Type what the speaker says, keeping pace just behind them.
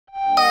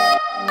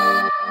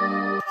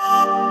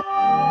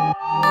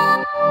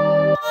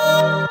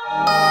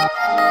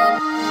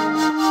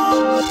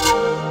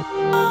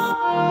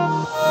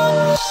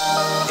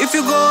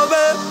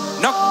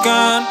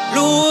kan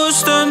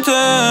lose den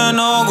till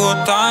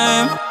något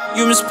time.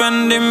 You me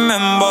spend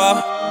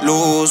remember,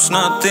 lose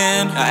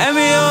nothing. I am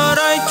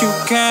alright, you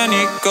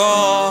can't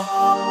go.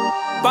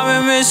 But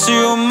me miss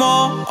you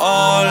more,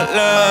 all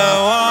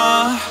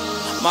lewa.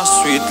 My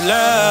sweet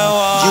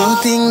lewa. You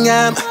think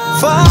I'm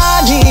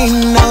funny,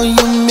 now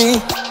you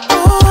me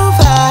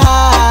over.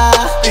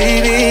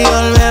 Baby,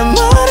 all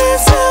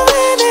memories are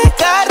when I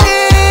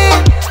carry.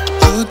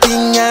 You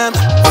think I'm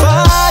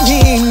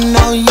funny,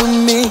 now you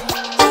me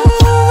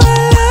over.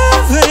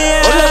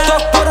 All the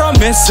talk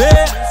promise,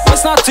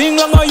 there's nothing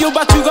wrong with you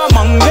but you got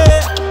money.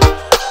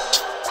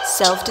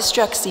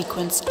 Self-destruct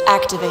sequence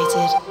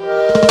activated.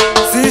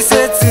 She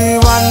said she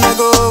wanna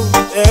go.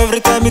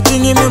 Every time you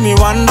think you make me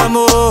wonder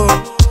more.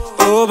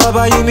 Oh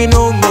Baba, you me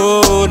no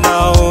more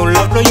now.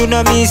 Love no you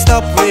know me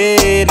stop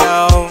way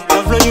now.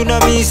 Love no you know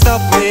me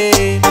stop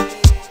way.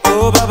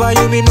 Oh Baba,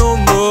 you me no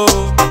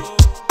more.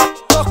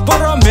 Talk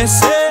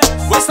promise,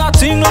 there's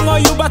nothing wrong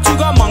with you but you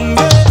got money.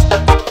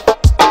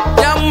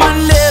 Yeah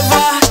man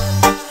never.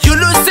 You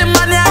lose the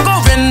money I go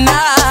win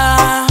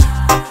now.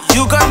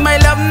 You got my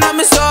love now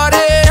me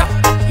sorry.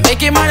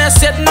 Make it money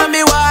set now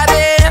me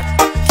worry.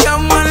 Yeah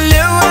man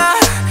never.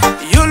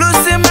 You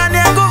lose the money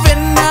I go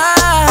win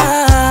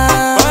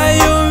now. Why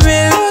you me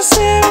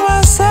losing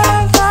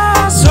myself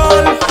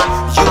soul?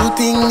 You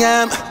think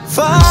I'm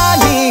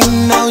funny,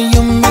 now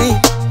you me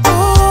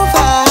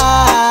over.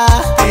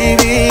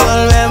 Baby,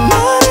 all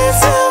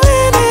memories are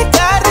when I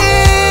carry.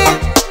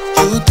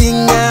 You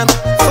think I'm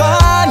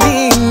funny,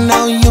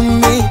 now you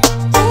me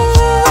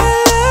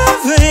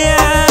over.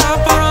 Yeah,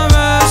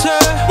 promise.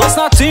 There's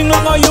nothing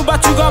wrong with you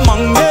but you got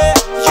money.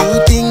 You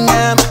think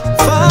I'm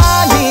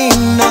funny,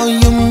 now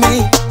you me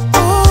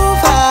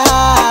over.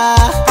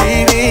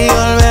 Baby,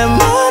 all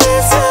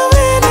memories are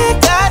when I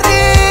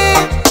carry.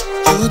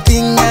 You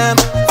think I'm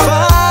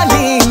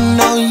funny,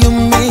 now you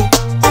me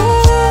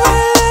over.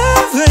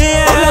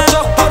 All the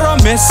talk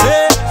promise,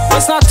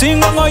 there's nothing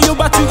wrong with you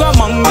but you got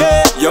money.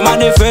 You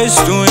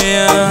manifest to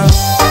yeah.